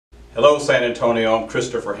Hello, San Antonio. I'm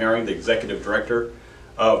Christopher Herring, the Executive Director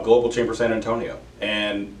of Global Chamber San Antonio.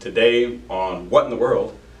 And today on What in the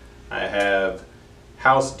World, I have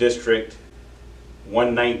House District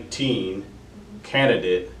 119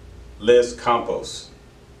 candidate Liz Campos.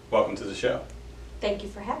 Welcome to the show. Thank you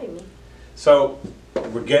for having me. So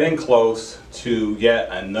we're getting close to yet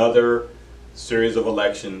another series of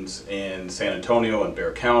elections in San Antonio and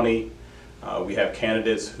Bexar County. We have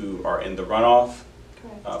candidates who are in the runoff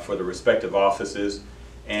for the respective offices,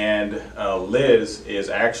 and Liz is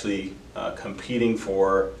actually competing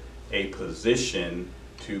for a position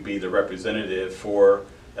to be the representative for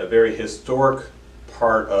a very historic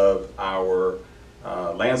part of our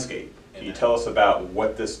landscape. Can you tell us about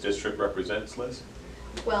what this district represents, Liz?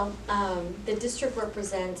 Well, the district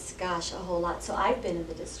represents, gosh, a whole lot. So I've been in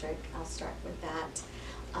the district, I'll start with that,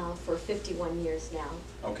 for 51 years now.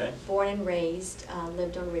 Okay. Born and raised,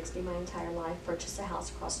 lived on Rigsby my entire life, purchased a house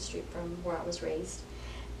across the street from where I was raised.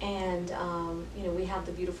 And, you know, we have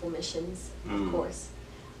the beautiful missions, of course.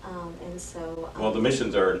 And so... well, the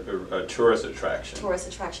missions are a tourist attraction. Tourist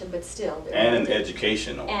attraction, but still. And an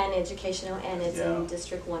educational. And educational, and it's in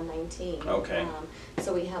District 119. Okay.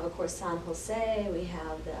 So we have, of course, San Jose, we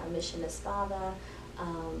have the Mission Espada.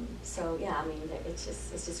 So yeah, I mean, it's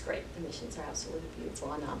just great. The missions are absolutely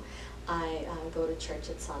beautiful, and I go to church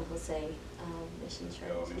at San Jose Mission Church.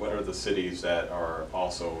 I mean, what are the cities that are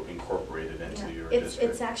also incorporated into your district?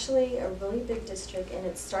 It's actually a really big district, and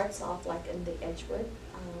it starts off like in the Edgewood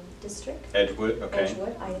district. Edgewood, okay.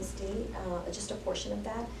 Edgewood ISD, just a portion of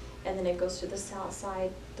that, and then it goes to the south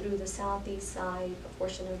side, through the southeast side, a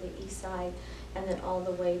portion of the east side, and then all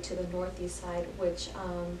the way to the northeast side, which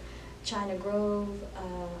China Grove,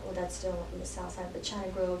 well, that's still on the south side, but China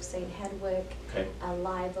Grove, St. Hedwig, okay.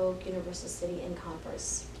 Live Oak, Universal City, and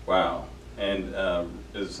Converse. Wow. And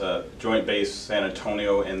is Joint Base San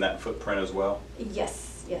Antonio in that footprint as well?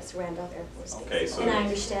 Yes, yes, Randolph Air Force Base. Okay, so and I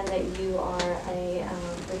understand that you are a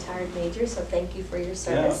retired major, so thank you for your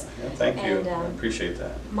service. Yeah, thank you. And, I appreciate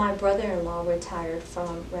that. My brother-in-law retired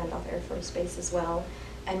from Randolph Air Force Base as well,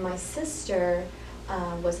 and my sister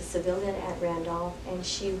was a civilian at Randolph, and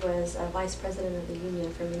she was vice president of the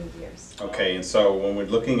union for many years. Okay, and so when we're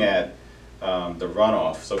looking at the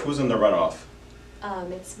runoff, so who's in the runoff?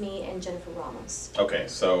 It's me and Jennifer Ramos. Okay,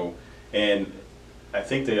 so, and I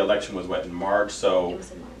think the election was what, in March? So, it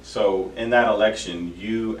was in March. So in that election,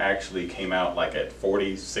 you actually came out like at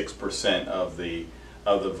 46% of the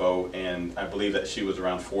vote, and I believe that she was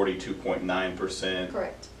around 42.9%.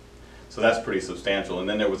 Correct. So that's pretty substantial. And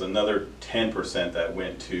then there was another 10% that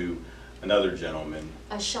went to another gentleman.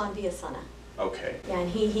 Sean Villasana. Okay. Yeah,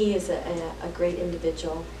 and he is a great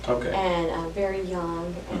individual. Okay. And very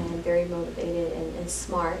young and very motivated and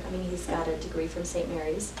smart. I mean, he's got a degree from St.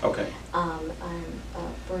 Mary's. Okay.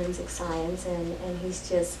 Forensic science, and he's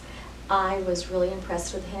just, I was really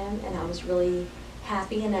impressed with him, and I was really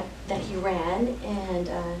happy that he ran, and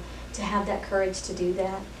to have that courage to do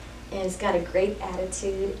that. And he's got a great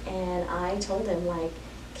attitude, and I told him, like,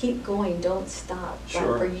 keep going, don't stop.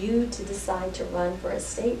 Sure. Like, for you to decide to run for a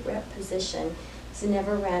state rep position, he's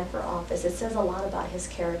never ran for office. It says a lot about his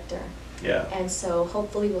character. Yeah. And so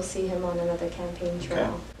hopefully we'll see him on another campaign trail.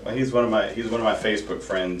 Okay. Well, he's one of my Facebook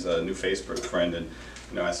friends, a new Facebook friend, and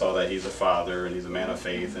you know, I saw that he's a father and he's a man of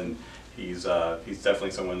faith, and he's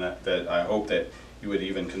definitely someone that I hope that you would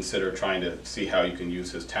even consider trying to see how you can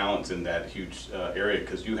use his talents in that huge area,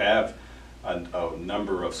 because you have a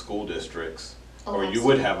number of school districts, or you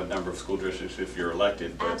would have a number of school districts if you're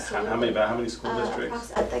elected. But Absolutely. how many school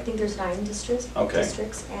districts? I think there's 9 districts. Okay.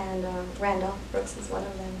 Districts, and Randolph Brooks is one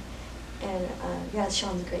of them. And yeah,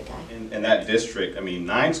 Sean's a great guy. In that district, I mean,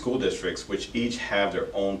 9 school districts, which each have their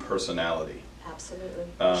own personality. Absolutely.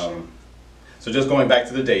 Sure. So just going back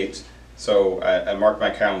to the dates. So I marked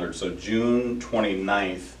my calendar. So June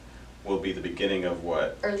 29th will be the beginning of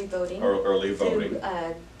what? Early voting. Or early voting.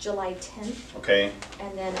 Through July 10th. Okay.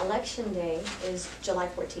 And then election day is July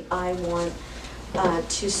 14th. I want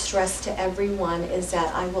to stress to everyone is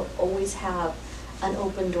that I will always have an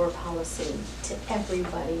open door policy to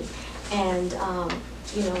everybody, and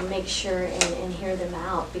you know, make sure and hear them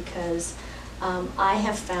out, because I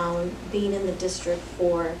have found, being in the district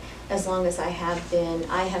for as long as I have been,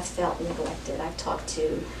 I have felt neglected. I've talked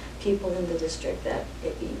to people in the district that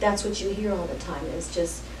that's what you hear all the time. It's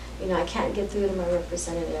just, you know, I can't get through to my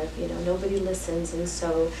representative, you know, nobody listens. And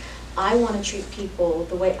so I want to treat people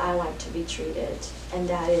the way I like to be treated, and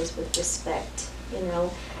that is with respect, you know,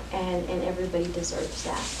 and everybody deserves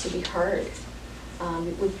that, to be heard.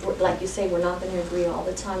 Like you say, we're not going to agree all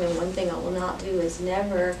the time, and one thing I will not do is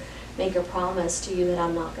never make a promise to you that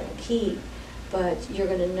I'm not going to keep. but you're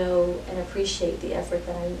going to know and appreciate the effort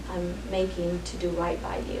that I'm making to do right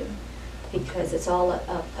by you, because it's all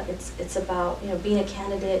it's about, you know, being a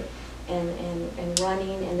candidate and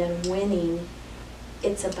running and then winning.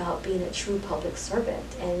 It's about being a true public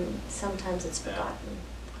servant, and sometimes it's forgotten.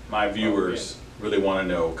 My viewers really want to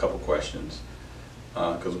know a couple questions,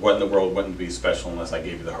 because what in the world wouldn't be special unless I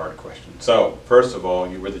gave you the hard question. So, first of all,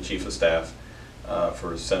 you were the Chief of Staff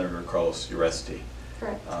for Senator Carlos Uresti.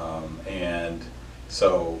 Correct. And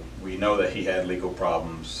so we know that he had legal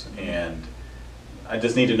problems, and I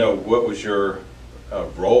just need to know, what was your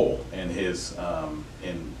role in his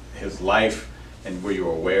life, and were you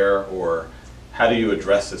aware, or how do you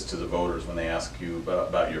address this to the voters when they ask you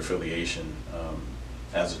about your affiliation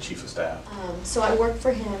as a Chief of Staff? So I worked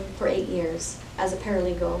for him for 8 years as a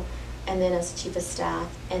paralegal, and then as a Chief of Staff,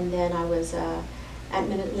 and then I was a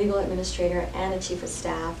legal administrator and a Chief of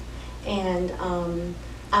Staff, and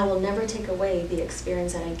I will never take away the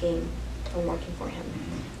experience that I gained from working for him,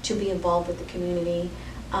 to be involved with the community.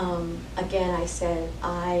 Again, I said,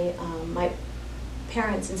 my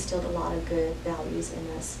parents instilled a lot of good values in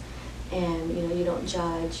us. And you know, you don't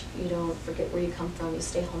judge, you don't forget where you come from, you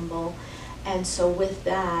stay humble. And so with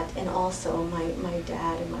that, and also my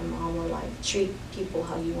dad and my mom were like, treat people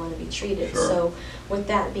how you want to be treated. Sure. So with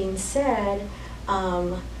that being said,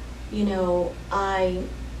 you know,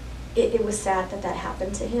 it was sad that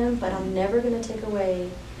happened to him, but I'm never going to take away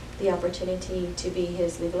the opportunity to be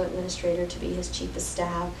his legal administrator, to be his Chief of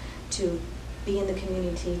Staff, to be in the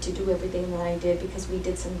community, to do everything that I did, because we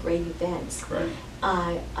did some great events. Right.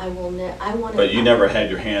 I want to. But you never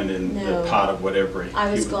had your hand in No. the pot of whatever he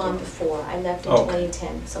I was was gone doing. before. I left in Okay.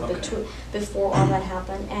 2010. So Okay. before all that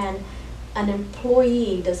happened, and an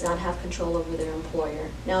employee does not have control over their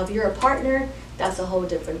employer. Now, if you're a partner, that's a whole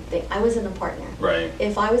different thing. I wasn't a partner. Right.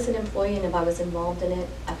 If I was an employee and if I was involved in it,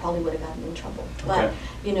 I probably would have gotten in trouble. But Okay.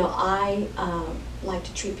 you know, I like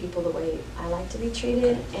to treat people the way I like to be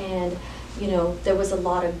treated, and you know,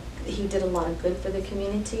 he did a lot of good for the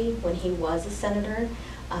community when he was a senator.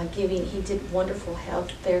 He did wonderful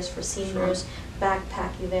health fairs for seniors,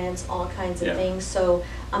 backpack events, all kinds of Yeah. things. So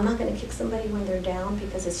I'm not going to kick somebody when they're down,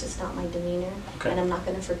 because it's just not my demeanor. Okay. And I'm not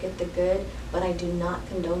going to forget the good, but I do not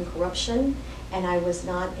condone corruption, and I was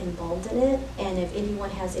not involved in it. And if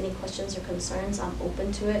anyone has any questions or concerns, I'm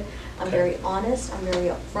open to it. I'm Okay. very honest, I'm very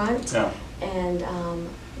upfront, Yeah. and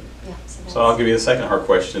yeah. So I'll give you the second hard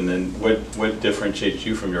question, then. What differentiates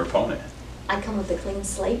you from your opponent? I come with a clean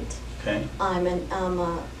slate. Okay. I'm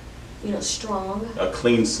you know, strong, A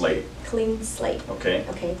clean slate. clean slate. Okay.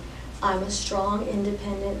 Okay. I'm a strong,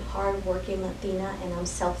 independent, hard-working Latina, and I'm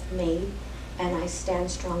self-made, and I stand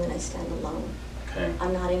strong and I stand alone. Okay.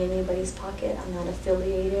 I'm not in anybody's pocket. I'm not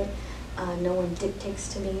affiliated. No one dictates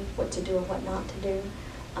to me what to do or what not to do.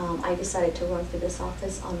 I decided to run for this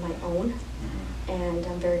office on my own, and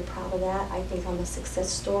I'm very proud of that. I think I'm a success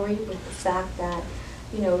story with the fact that,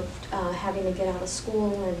 you know, having to get out of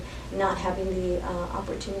school and not having the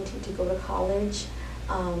opportunity to go to college,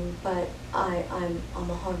 but I'm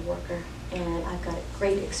a hard worker, and I've got a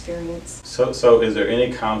great experience. So is there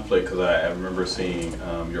any conflict, because I remember seeing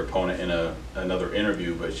your opponent in another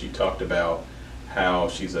interview, but she talked about how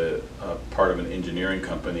she's a part of an engineering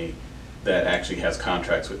company that actually has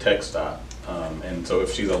contracts with TxDOT, and so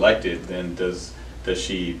if she's elected, then does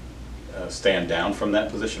she stand down from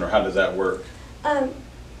that position, or how does that work?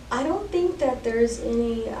 I don't think that there's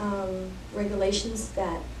any regulations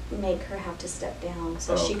that make her have to step down,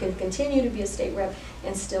 so she can continue to be a state rep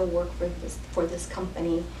and still work for this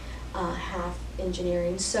company, half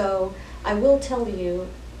engineering. So I will tell you,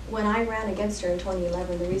 when I ran against her in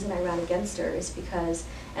 2011, the reason I ran against her is because,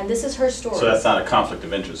 and this is her story. So that's not a conflict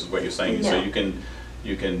of interest, is what you're saying. No. So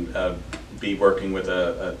you can be working with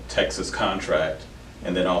a Texas contract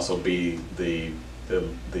and then also be the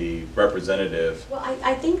representative. Well,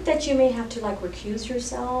 I think that you may have to like recuse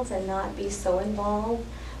yourself and not be so involved,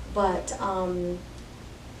 but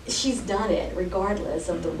she's done it regardless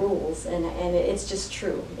of the rules, and it's just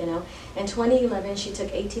true, you know. In 2011, she took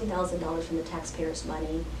 $18,000 from the taxpayers'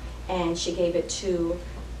 money, and she gave it to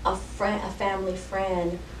a family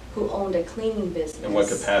friend who owned a cleaning business. In what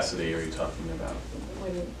capacity are you talking about?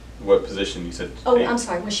 When, What position you said? oh, I'm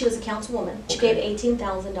sorry, when she was a councilwoman. She Okay. gave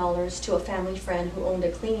 $18,000 to a family friend who owned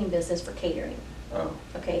a cleaning business for catering. Oh.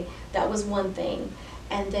 Okay, that was one thing.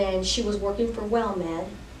 And then she was working for WellMed.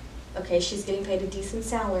 Okay, she's getting paid a decent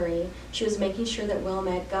salary. She was making sure that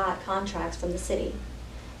WellMed got contracts from the city.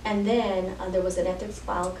 And then there was an ethics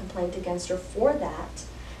file complaint against her for that.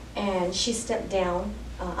 And she stepped down,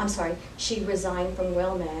 she resigned from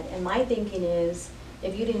WellMed. And my thinking is,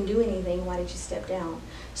 If you didn't do anything, why did you step down?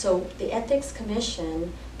 So the Ethics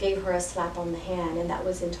Commission gave her a slap on the hand, and that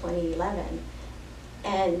was in 2011.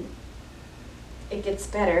 And it gets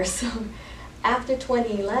better. So after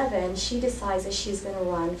 2011, she decides that she's going to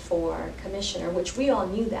run for commissioner, which we all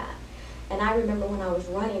knew that. And I remember when I was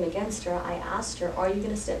running against her, I asked her, are you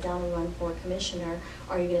going to step down and run for commissioner?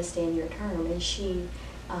 Or are you going to stay in your term? And she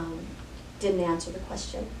didn't answer the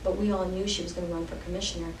question, but we all knew she was going to run for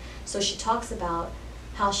commissioner. So she talks about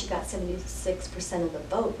how she got 76% of the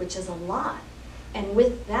vote, which is a lot. And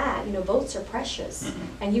with that, you know, votes are precious.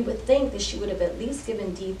 Mm-hmm. And you would think that she would have at least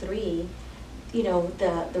given D3, you know,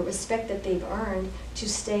 the respect that they've earned to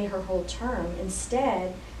stay her whole term.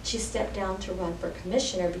 Instead, she stepped down to run for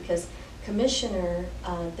commissioner because commissioner,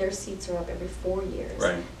 their seats are up every 4 years.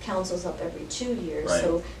 Right. Council's up every 2 years. Right.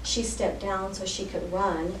 So she stepped down so she could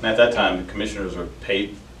run. And at that time, the commissioners were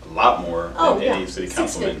paid a lot more than any city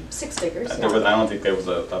councilman. Six figures. I don't think there was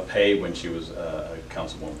a pay when she was a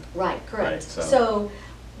councilwoman. Right, correct. Right, so,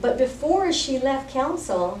 but before she left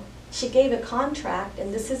council, she gave a contract,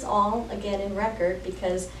 and this is all, again, in record,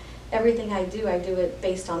 because everything I do it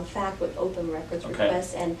based on fact with open records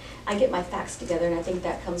requests, and I get my facts together, and I think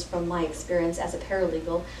that comes from my experience as a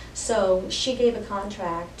paralegal. So she gave a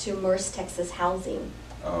contract to Merce Texas Housing.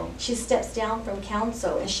 Oh. She steps down from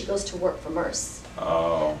council, and she goes to work for Merce.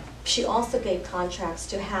 Oh. She also gave contracts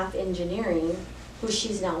to Half Engineering, who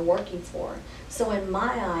she's now working for. So in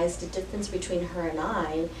my eyes, the difference between her and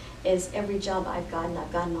I is every job I've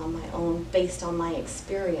gotten on my own based on my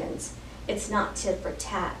experience. It's not tit for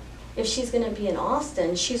tat. If she's going to be in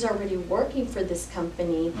Austin, she's already working for this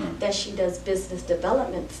company that she does business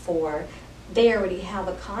development for. They already have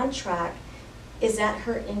a contract. Is that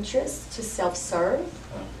her interest to self-serve?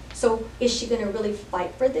 Oh. So is she going to really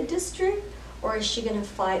fight for the district, or is she going to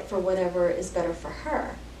fight for whatever is better for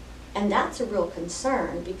her? And that's a real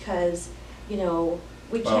concern because, you know,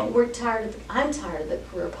 we can't, I'm tired of the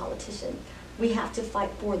career politician. We have to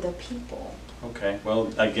fight for the people. Okay, well,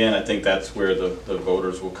 again, I think that's where the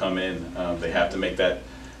voters will come in. They have to make that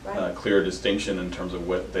clear distinction in terms of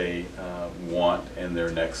what they want in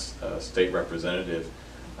their next state representative.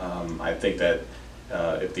 I think that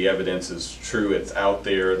if the evidence is true, it's out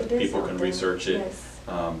there, people can research it. Yes.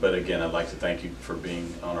 But again, I'd like to thank you for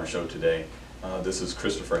being on our show today. This is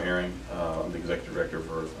Christopher Herring. I'm the Executive Director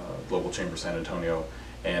for Global Chamber San Antonio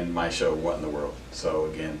and my show, What in the World. So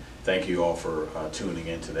again, thank you all for tuning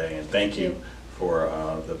in today, and thank you for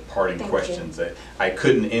the parting questions. That I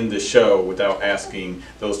couldn't end the show without asking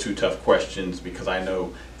those two tough questions, because I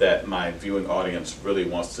know that my viewing audience really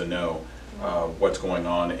wants to know what's going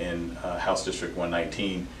on in House District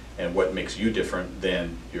 119 and what makes you different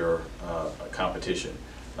than your competition.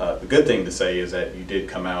 The good thing to say is that you did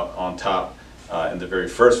come out on top in the very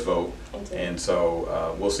first vote, and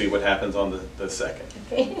so we'll see what happens on the second.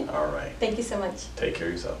 Okay. All right. Thank you so much. Take care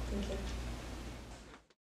of yourself. Thank you.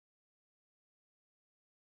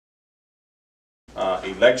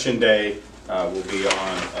 Election day will be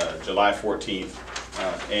on July 14th,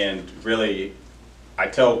 and really, I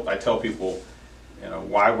tell people, you know,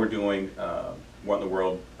 why we're doing What in the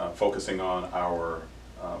World, focusing on our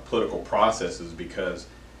political processes, because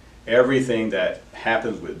everything that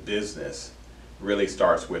happens with business really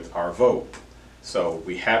starts with our vote. So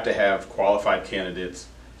we have to have qualified candidates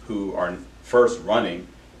who are first running,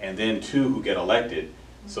 and then two who get elected.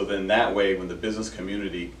 So then that way, when the business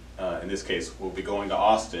community, in this case, will be going to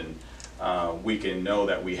Austin, we can know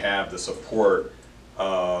that we have the support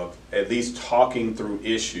of at least talking through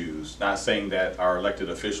issues, not saying that our elected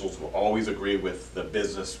officials will always agree with the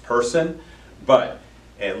business person, but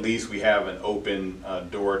at least we have an open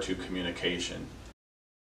door to communication.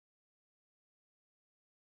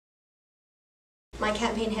 My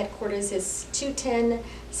campaign headquarters is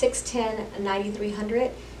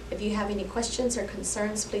 210-610-9300. If you have any questions or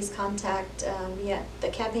concerns, please contact me at the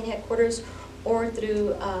campaign headquarters or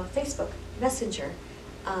through Facebook Messenger.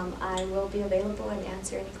 I will be available and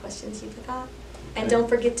answer any questions you've got. And don't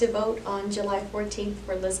forget to vote on July 14th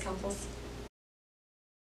for Liz Campos.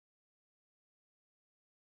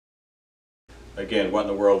 Again, What in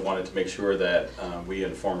the World wanted to make sure that we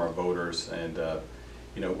inform our voters, and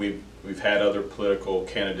you know, we've had other political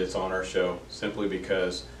candidates on our show simply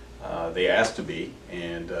because they asked to be,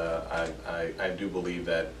 and I do believe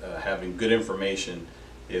that having good information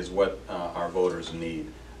is what our voters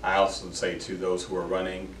need. I also say to those who are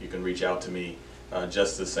running, you can reach out to me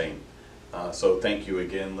just the same. So thank you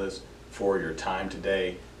again, Liz, for your time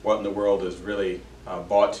today. What in the World is really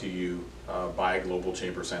brought to you by Global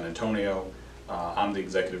Chamber San Antonio. I'm the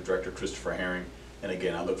Executive Director, Christopher Herring, and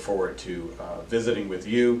again, I look forward to visiting with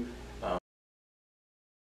you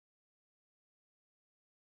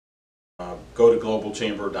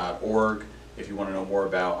globalchamber.org if you want to know more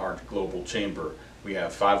about our global chamber. We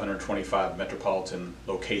have 525 metropolitan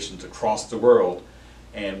locations across the world,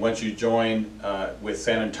 and once you join with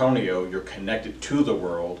San Antonio, you're connected to the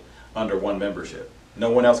world under one membership.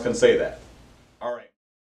 No one else can say that. All right.